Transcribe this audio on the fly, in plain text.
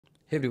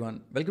Hey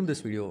everyone, welcome to this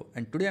video,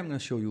 and today I'm going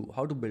to show you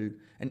how to build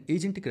an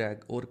Agentic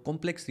RAG over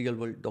complex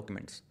real-world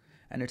documents.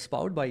 And it's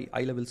powered by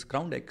EyeLevel's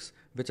GroundX,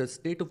 which is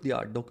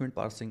state-of-the-art document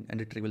parsing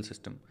and retrieval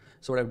system.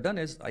 So what I've done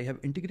is I have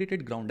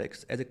integrated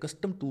GroundX as a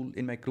custom tool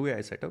in my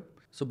CrewAI setup.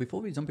 So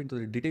before we jump into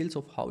the details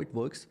of how it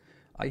works,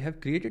 I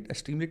have created a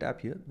Streamlit app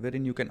here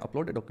wherein you can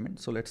upload a document.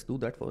 So let's do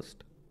that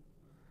first.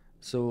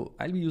 So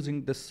I'll be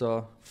using this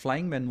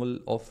flying manual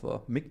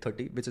of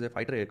MiG-30, which is a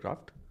fighter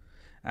aircraft.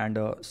 And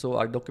so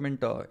our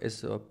document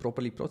is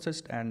properly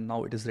processed and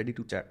now it is ready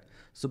to chat.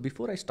 So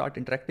before I start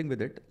interacting with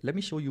it, let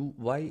me show you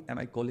why am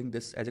I calling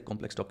this as a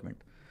complex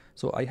document.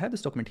 So I have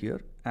this document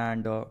here,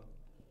 and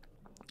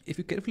if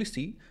you carefully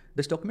see,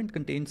 this document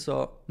contains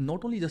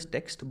not only just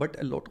text, but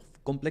a lot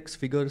of complex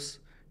figures,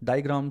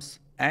 diagrams,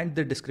 and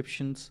their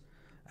descriptions.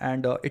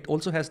 And it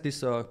also has this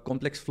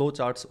complex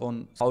flowcharts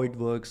on how it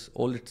works,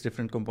 all its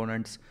different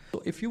components.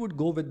 So if you would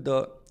go with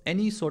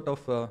any sort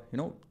of,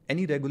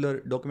 any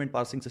regular document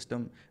parsing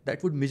system,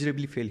 that would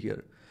miserably fail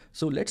here.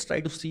 So let's try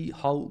to see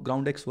how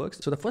GroundX works.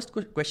 So the first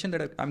question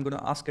that I'm going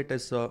to ask it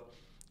is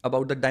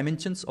about the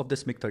dimensions of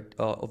this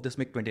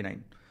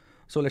MiG-29.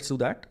 So let's do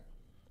that.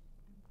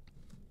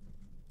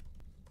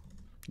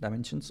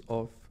 Dimensions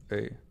of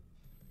a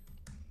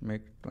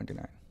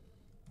MiG-29.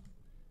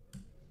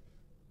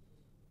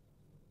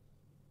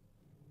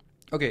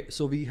 Okay,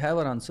 so we have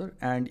our answer,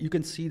 and you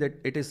can see that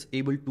it is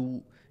able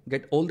to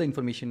get all the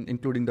information,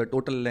 including the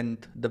total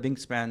length, the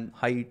wingspan,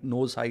 height,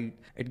 nose height.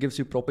 It gives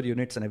you proper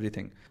units and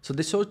everything. So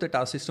this shows that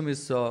our system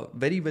is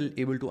very well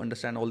able to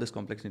understand all this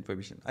complex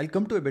information. I'll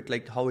come to a bit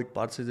like how it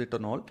parses it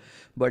and all.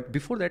 But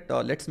before that,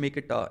 let's make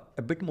it a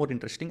bit more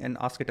interesting and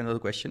ask it another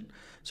question.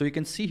 So you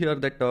can see here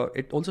that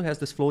it also has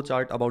this flow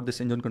chart about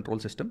this engine control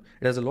system.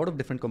 It has a lot of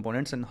different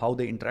components and how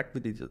they interact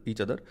with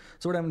each other.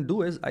 So what I'm going to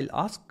do is I'll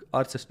ask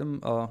our system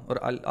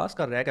or I'll ask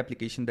our RAG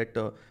application that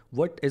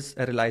what is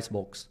a release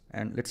box,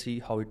 and let's see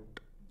how it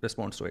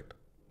responds to it.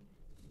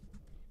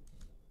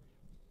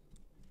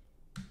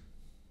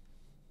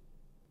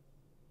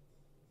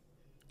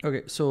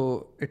 Okay,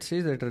 so it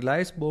says that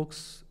release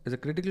box is a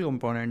critical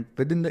component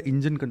within the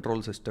engine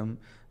control system.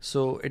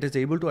 So it is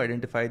able to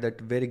identify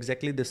that where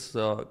exactly this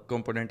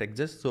component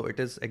exists. So it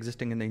is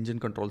existing in the engine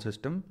control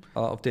system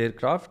of the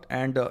aircraft,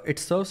 and it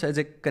serves as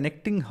a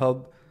connecting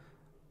hub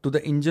to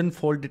the engine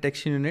fault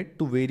detection unit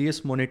to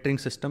various monitoring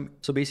system.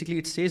 So basically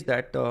it says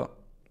that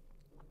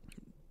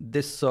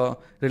this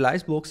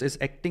release box is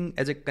acting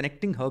as a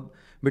connecting hub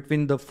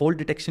between the fault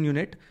detection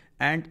unit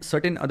and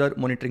certain other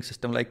monitoring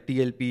system like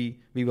TLP,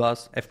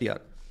 VIVAS, FDR.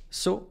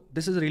 So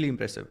this is really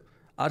impressive.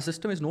 Our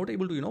system is not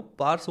able to,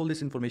 parse all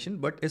this information,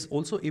 but is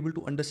also able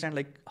to understand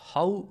like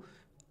how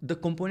the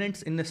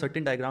components in a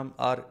certain diagram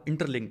are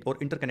interlinked or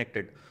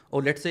interconnected,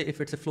 or let's say if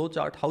it's a flow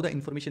chart, how the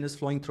information is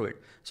flowing through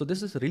it. So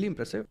this is really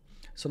impressive.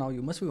 So now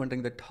you must be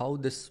wondering that how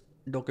this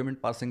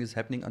document parsing is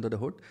happening under the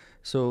hood.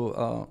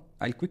 So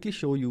I'll quickly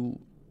show you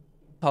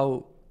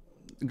how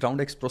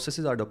GroundX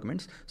processes our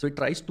documents. So it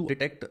tries to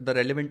detect the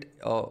relevant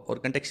or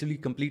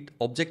contextually complete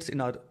objects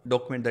in our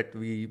document that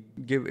we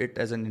give it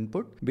as an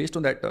input. Based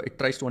on that, it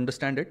tries to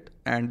understand it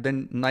and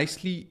then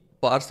nicely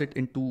parse it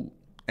into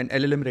an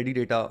LLM ready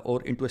data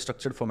or into a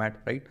structured format,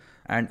 right?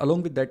 And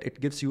along with that, it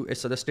gives you a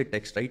suggested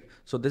text, right?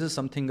 So this is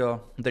something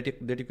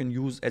that you can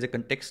use as a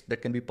context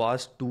that can be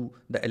passed to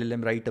the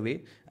LLM right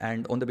away.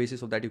 And on the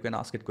basis of that, you can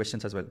ask it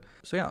questions as well.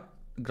 So yeah,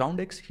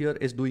 GroundX here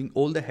is doing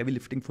all the heavy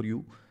lifting for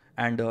you.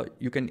 And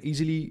you can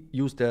easily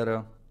use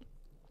their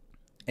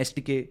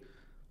SDK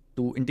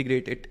to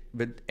integrate it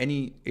with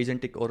any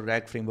agentic or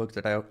RAG frameworks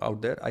that are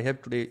out there. I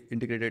have today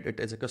integrated it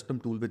as a custom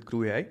tool with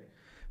CrewAI,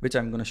 which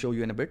I'm going to show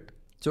you in a bit.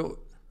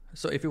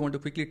 So if you want to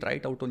quickly try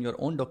it out on your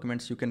own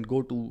documents, you can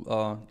go to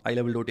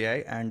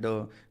EyeLevel.ai and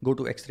go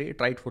to X-ray,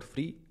 try it for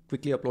free,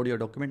 quickly upload your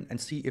document and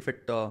see if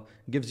it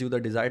gives you the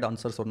desired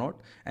answers or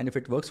not. And if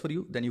it works for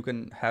you, then you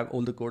can have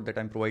all the code that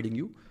I'm providing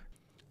you.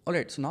 All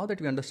right, so now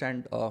that we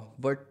understand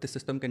what the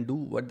system can do,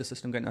 what the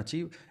system can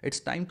achieve, it's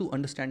time to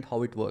understand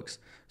how it works.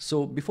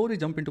 So before we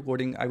jump into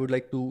coding, I would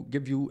like to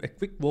give you a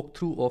quick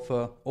walkthrough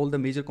of all the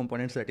major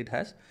components that it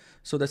has.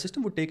 So the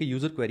system would take a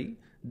user query.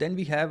 Then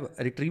we have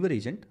a retriever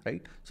agent,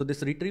 right? So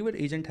this retriever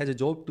agent has a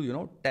job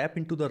to, tap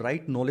into the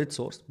right knowledge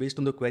source based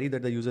on the query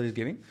that the user is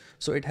giving.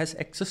 So it has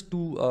access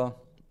to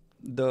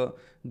the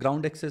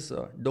GroundX's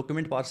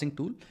document parsing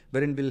tool,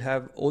 wherein we'll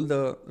have all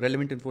the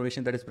relevant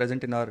information that is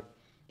present in our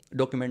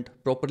document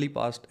properly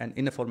parsed and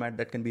in a format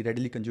that can be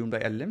readily consumed by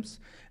LLMs.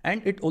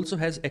 And it also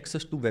has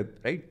access to web,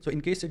 right? So in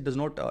case it does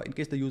not, in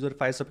case the user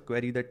fires up a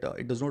query that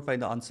it does not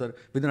find the answer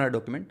within our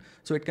document,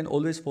 so it can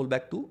always fall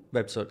back to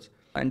web search.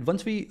 And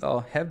once we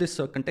have this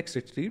context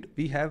retrieved,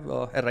 we have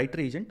a writer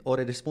agent or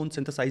a response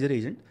synthesizer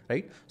agent,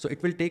 right? So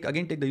it will take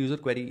the user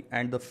query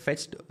and the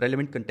fetched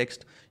relevant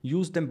context,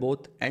 use them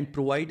both and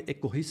provide a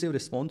cohesive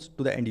response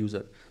to the end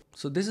user.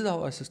 So this is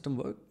how our system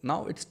works.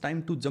 Now it's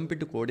time to jump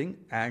into coding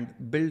and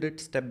build it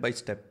step by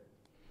step.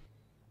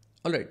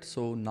 All right,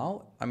 so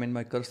now I'm in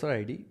my cursor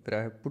ID where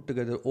I have put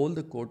together all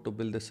the code to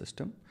build the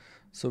system.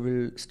 So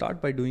we'll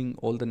start by doing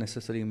all the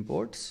necessary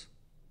imports.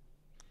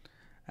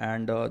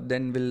 and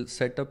then we'll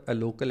set up a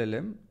local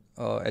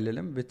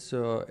LLM, which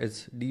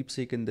is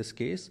DeepSeek in this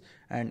case,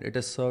 and it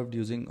is served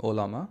using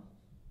Ollama.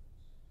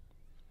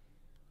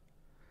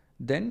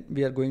 Then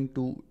we are going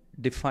to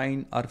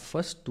define our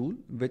first tool,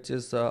 which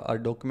is our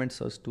document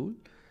search tool.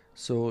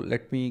 So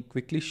let me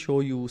quickly show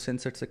you,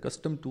 since it's a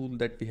custom tool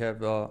that we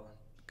have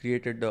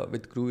created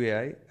with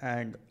CrewAI,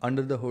 and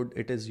under the hood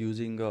it is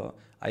using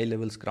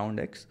EyeLevel's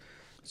GroundX.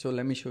 So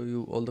let me show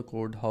you all the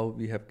code how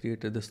we have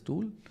created this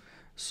tool.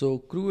 So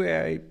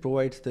CrewAI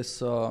provides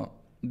this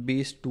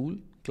base tool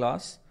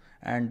class,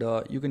 and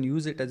you can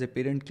use it as a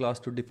parent class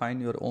to define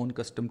your own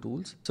custom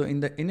tools. So in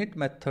the init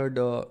method,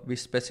 we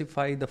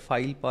specify the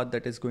file path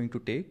that is going to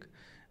take,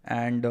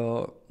 and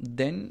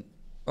then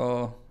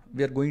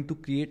we are going to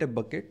create a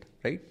bucket,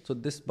 right? So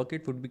this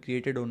bucket would be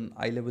created on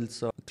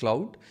EyeLevel's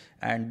cloud,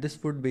 and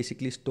this would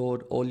basically store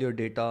all your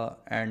data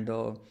and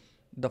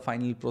the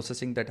final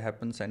processing that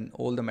happens, and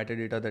all the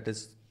metadata that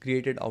is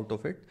created out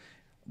of it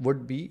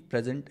would be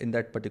present in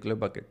that particular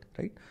bucket,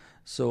 right?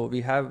 So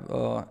we have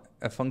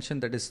a function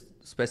that is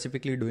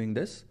specifically doing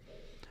this.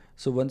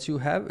 So once you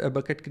have a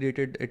bucket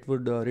created, it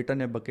would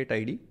return a bucket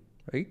ID,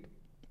 right?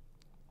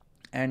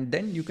 And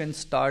then you can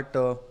start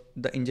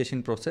the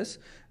ingestion process,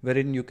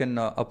 wherein you can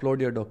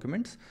upload your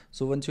documents.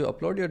 So once you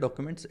upload your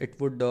documents, it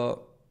would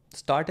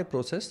start a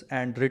process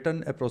and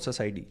return a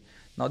process ID.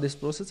 Now this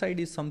process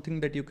ID is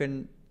something that you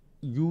can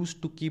use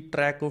to keep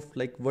track of,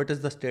 like, what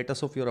is the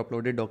status of your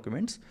uploaded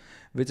documents,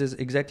 which is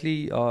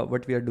exactly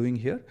what we are doing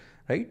here,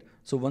 right?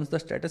 So once the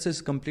status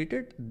is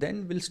completed,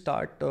 then we'll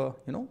start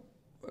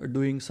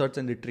doing search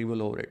and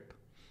retrieval over it.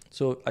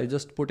 So I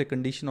just put a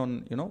condition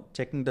on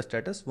checking the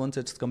status. Once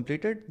it's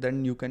completed,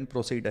 then you can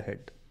proceed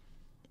ahead.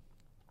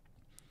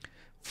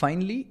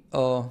 Finally,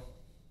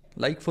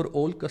 like for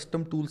all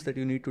custom tools that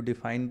you need to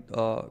define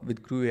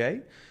with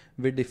CrewAI,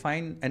 we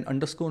define an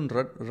underscore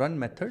run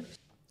method.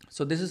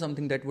 So this is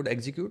something that would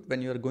execute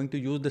when you are going to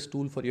use this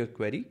tool for your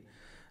query.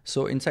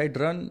 So inside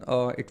run,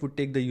 it would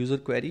take the user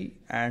query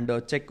and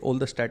check all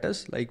the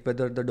status, like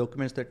whether the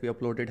documents that we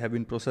uploaded have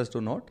been processed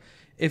or not.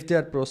 If they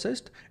are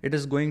processed, it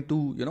is going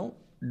to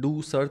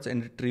do search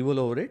and retrieval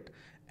over it,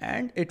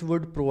 and it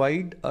would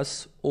provide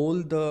us all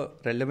the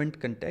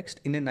relevant context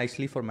in a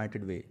nicely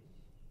formatted way.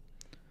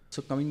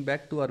 So coming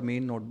back to our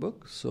main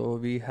notebook, so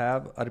we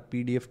have our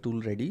PDF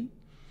tool ready.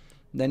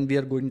 Then we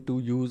are going to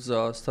use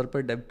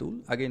Serper dev tool.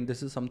 Again,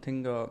 this is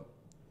something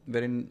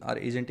wherein our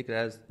Agentic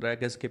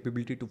RAG has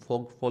capability to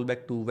fall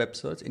back to web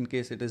search in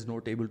case it is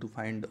not able to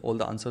find all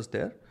the answers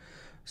there.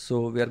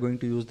 So we are going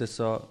to use this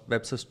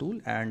web search tool,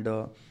 and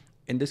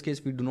in this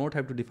case, we do not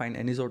have to define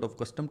any sort of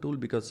custom tool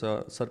because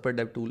Serper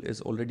dev tool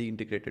is already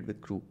integrated with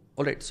Crew.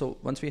 All right, so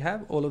once we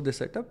have all of this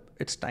set up,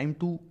 it's time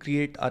to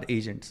create our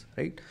agents,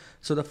 right?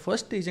 So the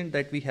first agent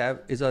that we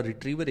have is our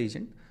retriever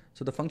agent.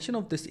 So the function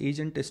of this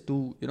agent is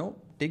to,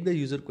 take the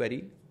user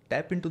query,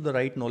 tap into the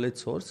right knowledge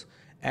source,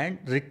 and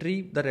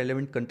retrieve the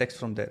relevant context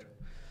from there.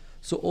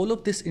 So all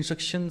of these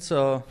instructions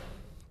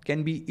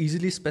can be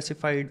easily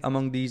specified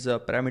among these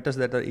parameters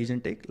that our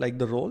agent take, like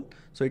the role.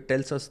 So it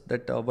tells us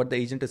that what the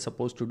agent is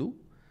supposed to do.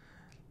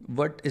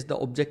 What is the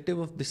objective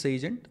of this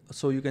agent?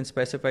 So you can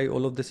specify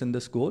all of this in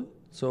this goal.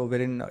 So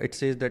wherein it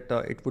says that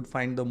it would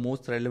find the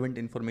most relevant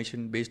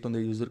information based on the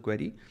user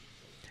query.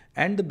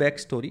 And the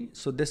backstory.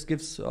 So this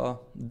gives the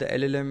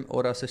LLM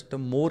or a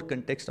system more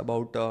context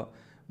about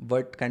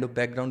what kind of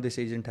background this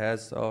agent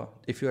has,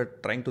 if you are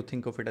trying to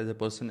think of it as a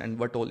person, and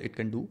what all it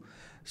can do.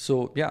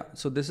 So yeah,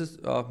 so this is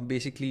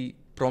basically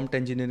prompt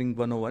engineering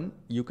 101.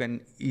 You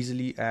can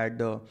easily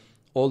add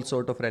all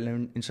sort of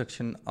relevant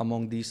instruction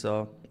among these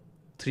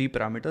three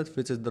parameters,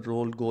 which is the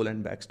role, goal,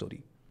 and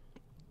backstory.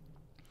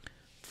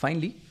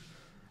 Finally,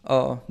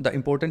 the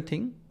important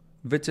thing,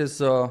 which is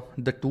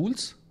the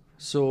tools.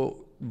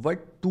 So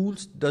what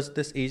tools does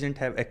this agent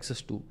have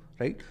access to,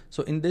 right?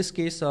 So in this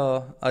case,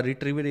 a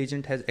retriever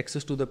agent has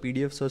access to the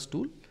PDF search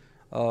tool,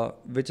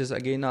 which is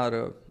again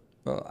our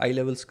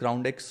EyeLevel's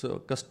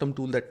GroundX custom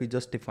tool that we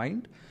just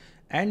defined,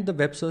 and the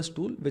web search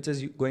tool, which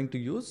is going to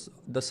use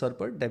the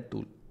Serper dev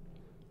tool.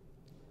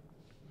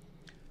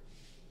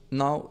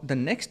 Now, the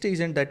next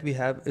agent that we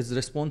have is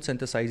response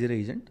synthesizer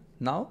agent.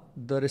 Now,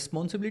 the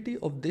responsibility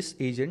of this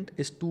agent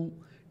is to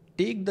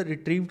take the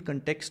retrieved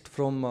context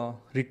from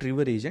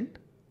retriever agent,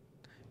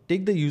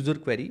 take the user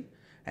query,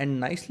 and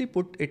nicely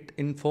put it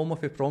in form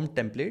of a prompt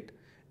template,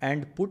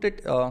 and put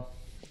it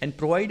and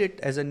provide it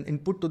as an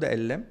input to the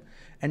LLM.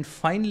 And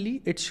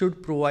finally, it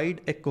should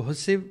provide a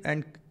cohesive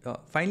and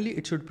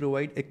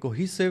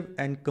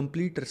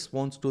complete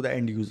response to the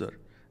end user,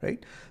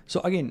 right?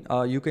 So again,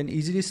 you can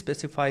easily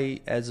specify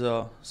as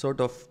a sort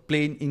of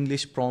plain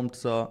English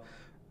prompts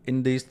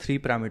in these three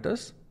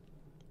parameters.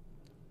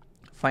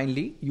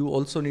 Finally, you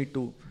also need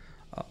to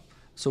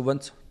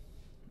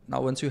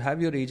once you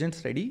have your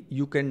agents ready,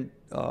 you can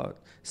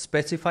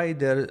specify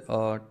their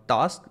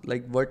task,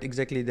 like what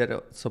exactly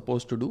they're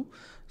supposed to do.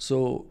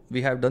 So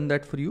we have done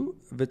that for you,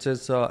 which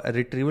is a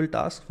retrieval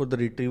task for the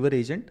retriever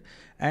agent,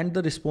 and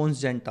the response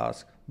gen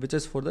task, which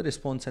is for the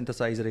response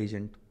synthesizer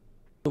agent.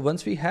 So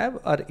once we have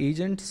our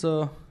agents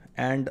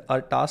and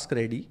our task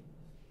ready,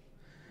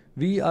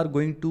 we are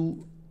going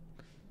to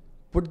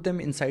put them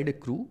inside a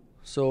crew.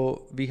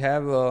 So we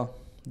have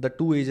the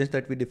two agents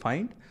that we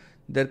defined,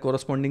 their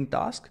corresponding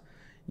task.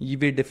 We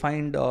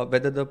defined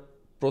whether the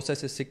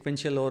process is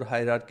sequential or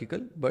hierarchical,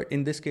 but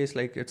in this case,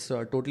 like it's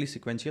totally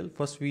sequential.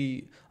 First,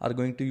 we are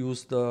going to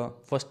use the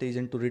first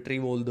agent to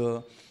retrieve all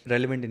the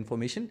relevant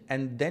information,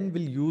 and then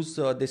we'll use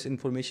this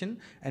information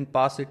and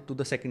pass it to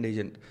the second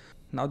agent.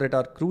 Now that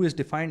our crew is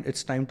defined,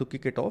 it's time to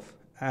kick it off.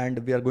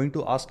 And we are going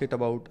to ask it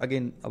about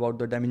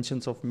the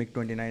dimensions of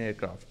MiG-29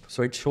 aircraft.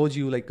 So it shows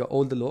you like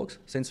all the logs.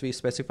 Since we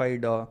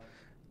specified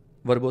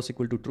verbose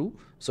equal to true,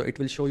 so it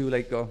will show you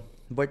like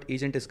what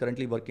agent is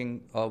currently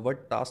working,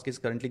 what task is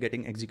currently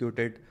getting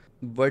executed,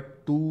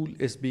 what tool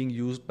is being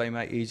used by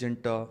my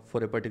agent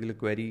for a particular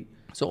query.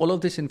 So all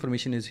of this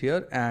information is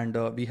here, and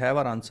we have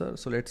our answer.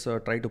 So let's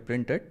try to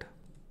print it.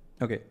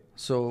 Okay,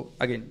 so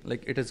again,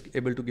 like it is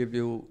able to give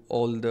you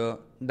all the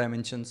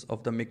dimensions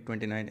of the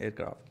MiG-29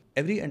 aircraft.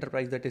 Every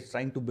enterprise that is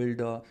trying to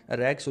build a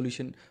RAG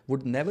solution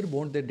would never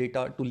want their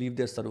data to leave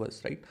their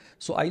servers, right?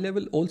 So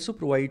EyeLevel also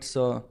provides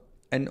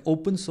an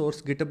open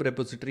source GitHub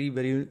repository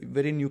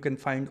wherein you can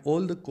find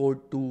all the code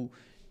to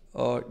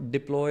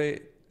deploy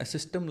a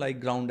system like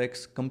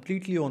GroundX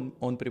completely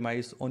on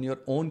premise on your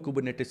own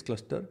Kubernetes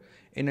cluster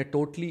in a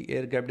totally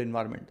air-gapped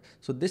environment.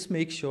 So this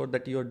makes sure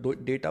that your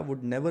data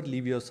would never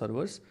leave your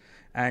servers,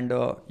 and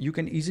you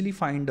can easily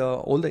find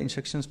all the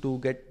instructions to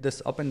get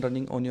this up and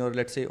running on your,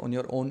 let's say, on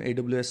your own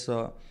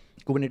AWS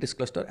Kubernetes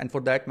cluster, and for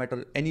that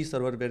matter, any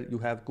server where you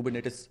have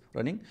Kubernetes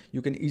running,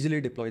 you can easily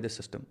deploy the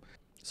system.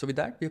 So with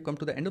that, we have come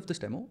to the end of this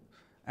demo.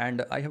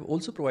 And I have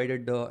also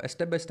provided a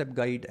step-by-step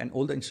guide and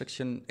all the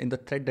instruction in the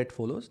thread that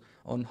follows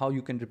on how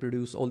you can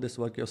reproduce all this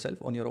work yourself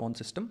on your own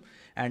system.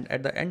 And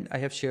at the end, I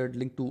have shared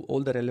link to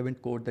all the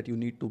relevant code that you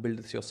need to build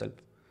this yourself.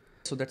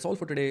 So that's all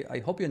for today. I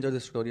hope you enjoyed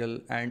this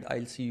tutorial, and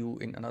I'll see you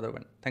in another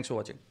one. Thanks for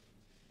watching.